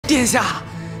殿下。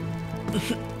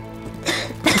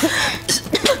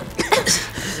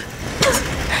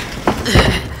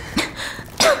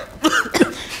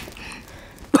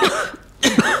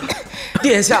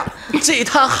殿下，这一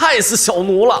摊害死小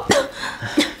奴了。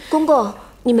公公，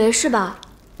你没事吧？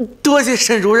多谢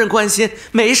沈主任关心，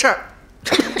没事儿。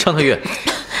张太岳，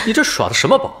你这耍的什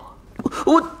么宝？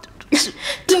我，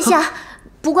殿下，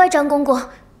不怪张公公，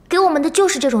给我们的就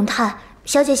是这种炭。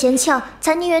小姐嫌呛，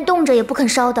才宁愿冻着也不肯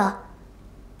烧的。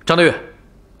张太岳，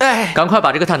哎，赶快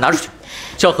把这个炭拿出去，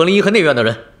叫何灵一和内院的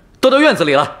人都到院子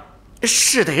里来。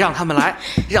是得让他们来，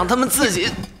让他们自己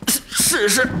试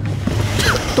试。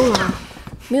东郎，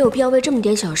没有必要为这么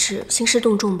点小事兴师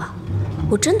动众吧？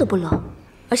我真的不冷，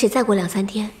而且再过2、3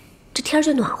天，这天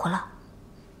就暖和了。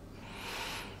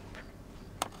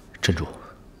珍珠，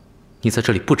你在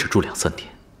这里不止住2、3天，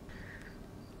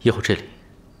以后这里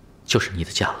就是你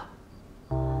的家了。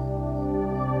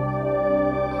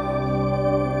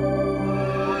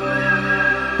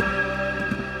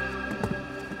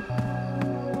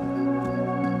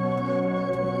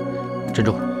珍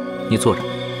珠，你坐着，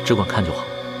只管看就好。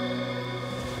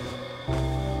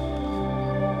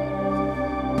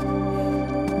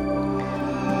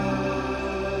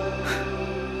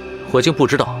我竟不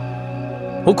知道，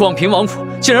我广平王府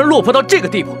竟然落魄到这个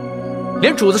地步，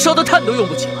连主子烧的炭都用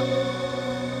不起了。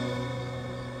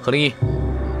何灵一，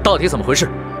到底怎么回事？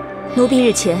奴婢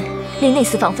日前令内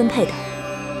司房分配的，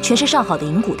全是上好的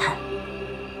银骨炭，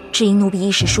只因奴婢一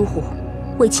时疏忽，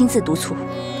未亲自督促，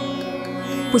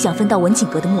不想分到文景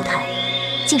阁的木炭，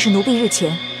竟是奴婢日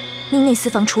前命内司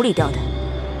房处理掉的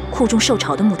库中受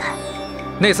潮的木炭。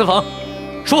内司房，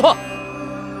说话！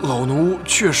老奴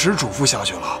确实嘱咐下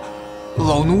去了，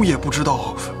老奴也不知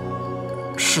道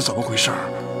是怎么回事。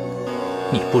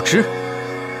你不知？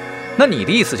那你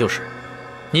的意思就是，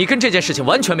你跟这件事情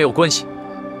完全没有关系，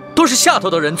都是下头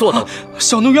的人做的。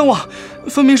小奴冤枉，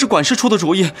分明是管事出的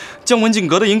主意，将文景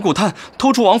阁的银骨炭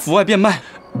偷出王府外变卖。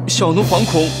小奴惶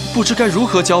恐，不知该如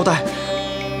何交代。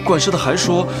管事的还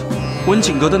说，文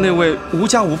景阁的那位无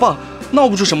家无爸，闹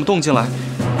不出什么动静来。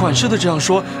管事的这样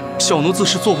说，小奴自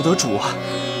是做不得主啊。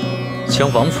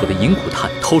将王府的银骨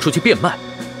炭偷出去变卖，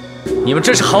你们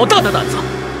真是好大的胆子！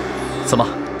怎么，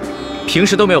平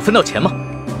时都没有分到钱吗？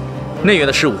内院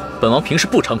的事务，本王平时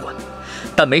不常管，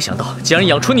但没想到竟然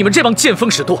养出你们这帮见风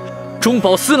使舵、中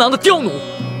饱私囊的刁奴！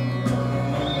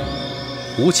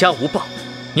无家无爸，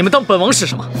你们当本王是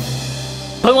什么？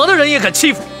本王的人也敢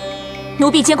欺负？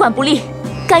奴婢监管不力，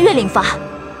甘愿领罚。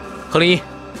何灵一，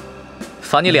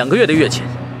罚你2个月的月钱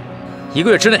，1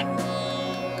个月之内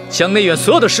将内院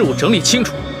所有的事务整理清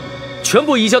楚，全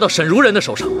部移交到沈如人的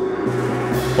手上。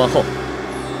往后，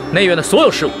内院的所有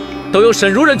事务都由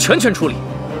沈如人全权处理，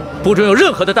不准有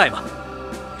任何的怠慢。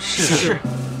是。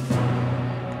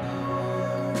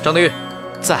张德玉，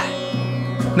在。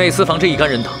内司房这一干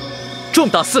人等，重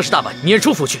打40大板，撵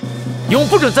出府去，永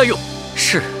不准再用。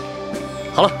是。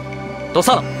好了，都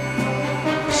散了。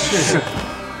是。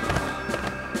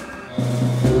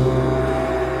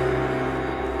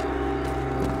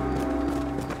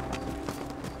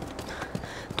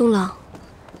东郎，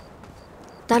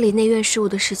打理内院事务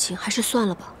的事情还是算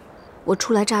了吧。我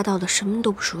初来乍到的，什么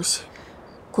都不熟悉，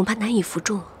恐怕难以服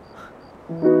众。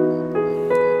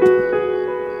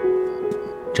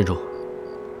珍珠，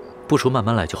不如慢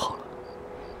慢来就好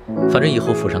了。反正以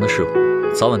后府上的事务，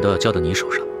早晚都要交到你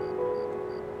手上，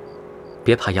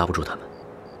别怕压不住他们。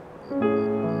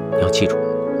你要记住，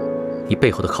你背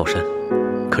后的靠山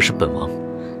可是本王。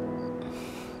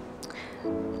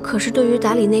可是对于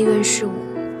打理内院事务，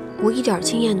我一点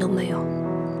经验都没有，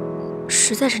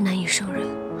实在是难以胜任。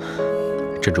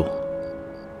珍珠，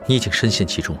你已经深陷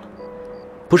其中了，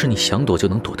不是你想躲就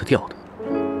能躲得掉的。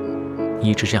你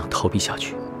一直这样逃避下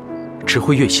去，只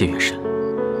会越陷越深。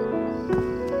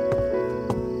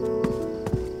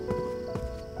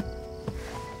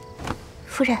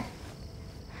夫人，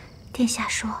殿下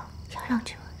说要让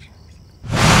这位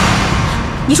人……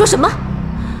你说什么？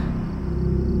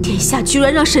殿下居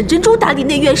然让沈珍珠打理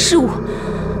内院事务！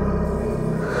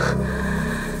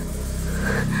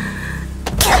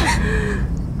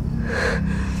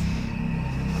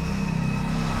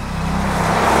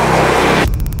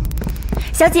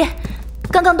小姐，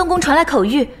刚刚东宫传来口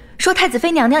谕，说太子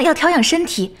妃娘娘要调养身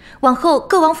体，往后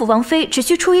各王府王妃只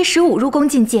需初1、15入宫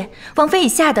觐见，王妃以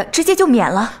下的直接就免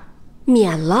了。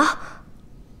免了？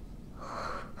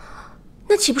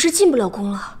那岂不是进不了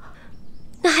宫了？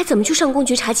那还怎么去上宫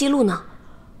局查记录呢？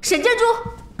沈珍珠，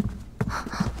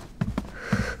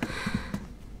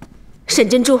沈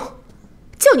珍珠，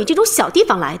就你这种小地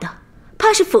方来的，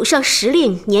怕是府上时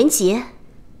令年节，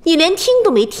你连听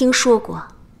都没听说过。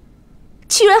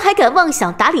居然还敢妄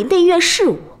想打理内院事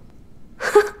务，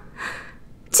哼，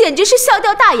简直是笑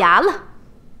掉大牙了！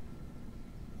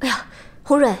哎呀，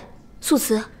红蕊、素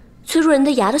瓷，崔如人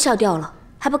的牙都笑掉了，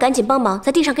还不赶紧帮忙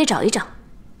在地上给找一找？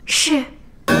是。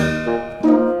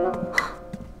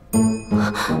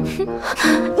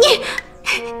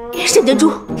你沈珍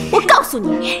珠，我告诉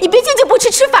你，你别进就不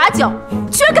吃吃罚酒，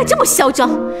居然敢这么嚣张！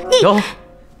哟，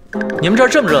你们这儿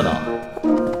这么热闹？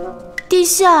殿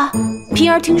下，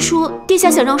平儿听说殿下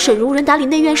想让沈如人打理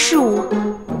内院事务，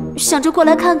想着过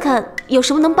来看看有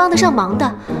什么能帮得上忙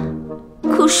的。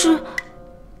可是，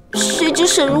谁知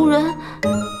沈如人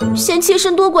嫌妾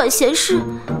身多管闲事，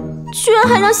居然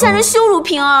还让下人羞辱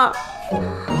平儿。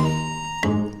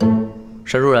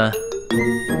沈如人，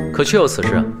可确有此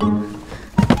事？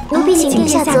奴婢请殿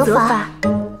下责罚。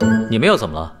你们又怎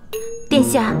么了？殿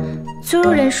下，崔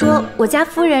如人说我家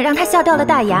夫人让他笑掉了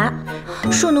大牙，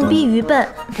恕奴婢愚笨，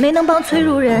没能帮崔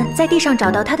如人在地上找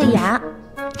到他的牙。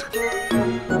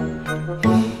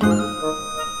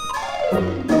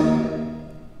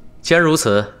既然如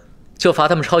此，就罚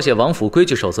他们抄写王府规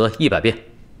矩守则100遍。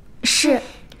是。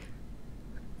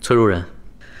崔如人，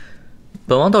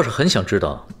本王倒是很想知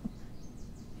道，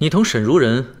你同沈如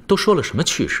人都说了什么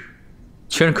趣事，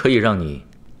居然可以让你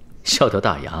笑掉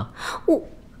大牙？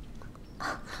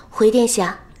回殿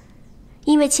下，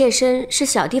因为妾身是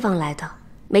小地方来的，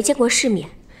没见过世面，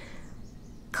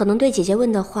可能对姐姐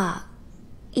问的话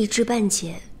一知半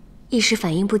解，一时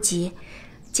反应不及，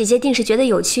姐姐定是觉得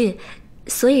有趣，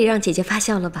所以让姐姐发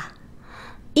笑了吧？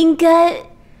应该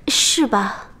是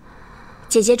吧。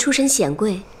姐姐出身显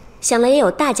贵，想来也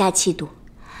有大家气度。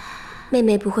妹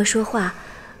妹不会说话，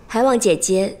还望姐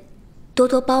姐多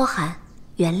多包涵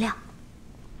原谅。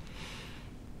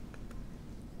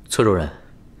崔如人，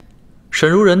沈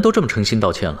如人都这么诚心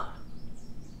道歉了，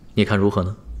你看如何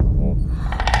呢？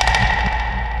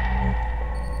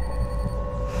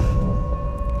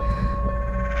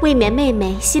未免妹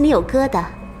妹心里有疙瘩，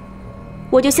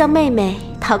我就向妹妹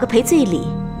讨个赔罪礼，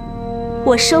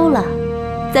我收了，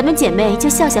咱们姐妹就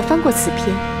笑笑翻过此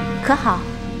篇，可好？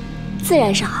自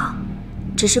然是好，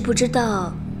只是不知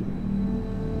道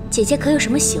姐姐可有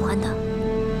什么喜欢的？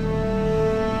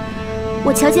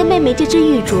我瞧见妹妹这只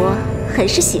玉镯，很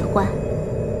是喜欢，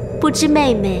不知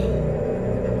妹妹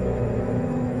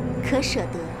可舍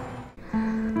得？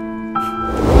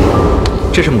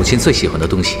这是母亲最喜欢的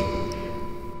东西，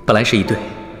本来是一对，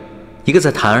一个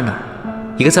在檀儿那儿，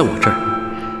一个在我这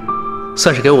儿，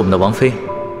算是给我们的王妃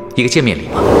一个见面礼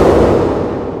吧。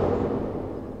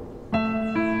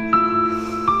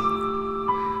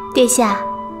殿下，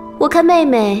我看妹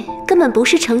妹根本不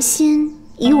是诚心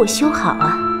与我修好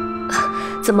啊。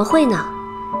怎么会呢？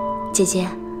姐姐，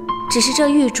只是这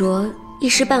玉镯一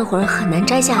时半会儿很难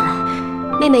摘下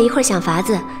来，妹妹一会儿想法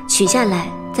子取下来，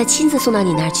再亲自送到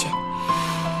你那儿去。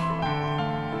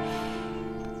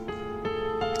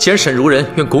既然沈如人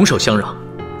愿拱手相让，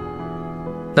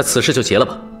那此事就结了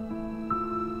吧。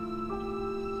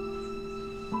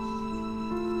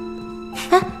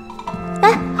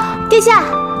殿下，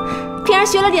平儿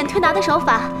学了点推拿的手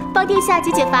法，帮殿下解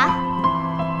解乏。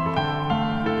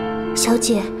小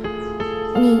姐，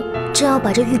你真要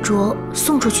把这玉镯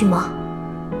送出去吗？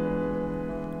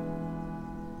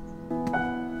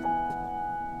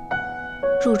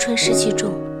入春湿气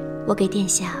重，我给殿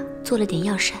下做了点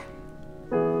药膳。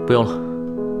不用了，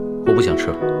我不想吃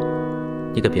了，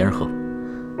你给别人喝吧。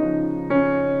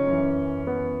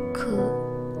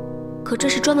可这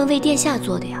是专门为殿下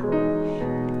做的呀。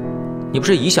你不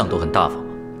是一向都很大方吗？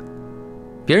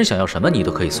别人想要什么，你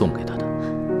都可以送给他的。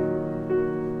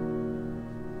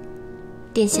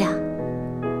殿下，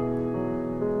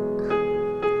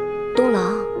东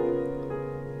郎，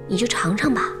你就尝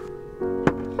尝吧。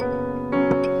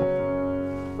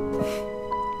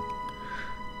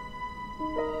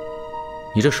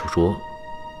你这手镯，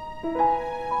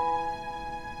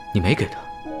你没给他？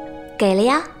给了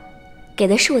呀，给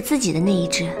的是我自己的那一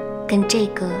只，跟这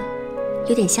个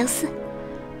有点相似。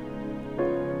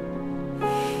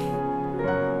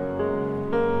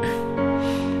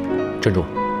珍珠，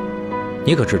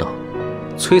你可知道，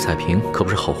崔彩萍可不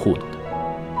是好糊弄的。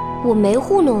我没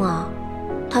糊弄啊，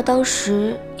她当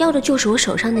时要的就是我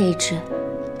手上那一只，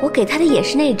我给她的也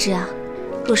是那一只啊。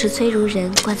若是崔如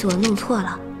人怪罪我弄错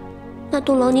了，那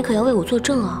东郎你可要为我作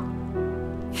证啊。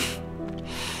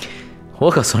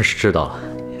我可算是知道了，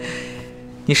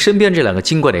你身边这两个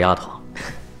精怪的丫头，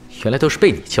原来都是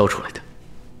被你教出来的。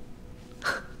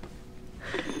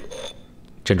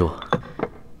珍珠，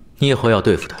你以后要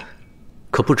对付的，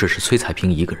可不只是崔彩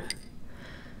萍一个人。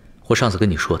我上次跟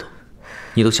你说的，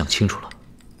你都想清楚了。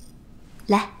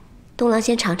来，东郎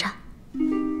先尝尝。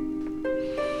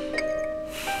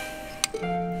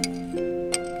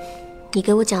你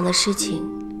给我讲的事情，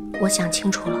我想清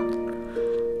楚了。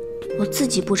我自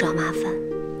己不找麻烦，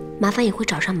麻烦也会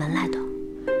找上门来的。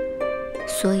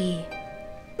所以，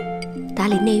打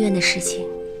理内院的事情，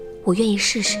我愿意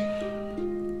试试。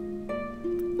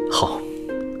好，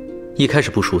一开始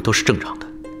部署都是正常的，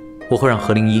我会让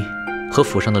何灵一和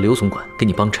府上的刘总管给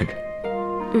你帮衬着。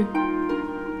嗯。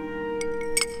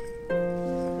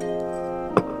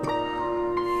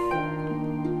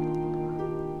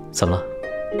怎么了？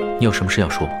你有什么事要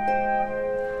说吗？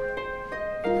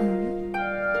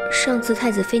上次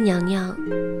太子妃娘娘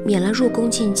免了入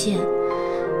宫觐见，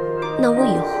那我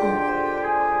以后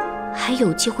还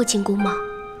有机会进宫吗？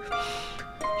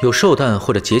有寿诞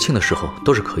或者节庆的时候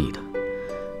都是可以的。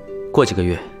过几个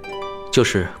月就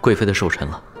是贵妃的寿辰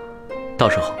了，到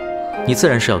时候你自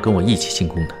然是要跟我一起进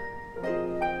宫的。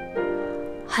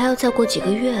还要再过几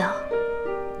个月啊？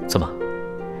怎么，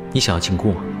你想要进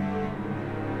宫啊？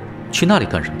去那里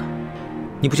干什么呢？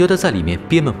你不觉得在里面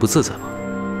憋闷不自在吗？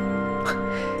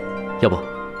要不，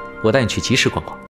我带你去集市逛逛。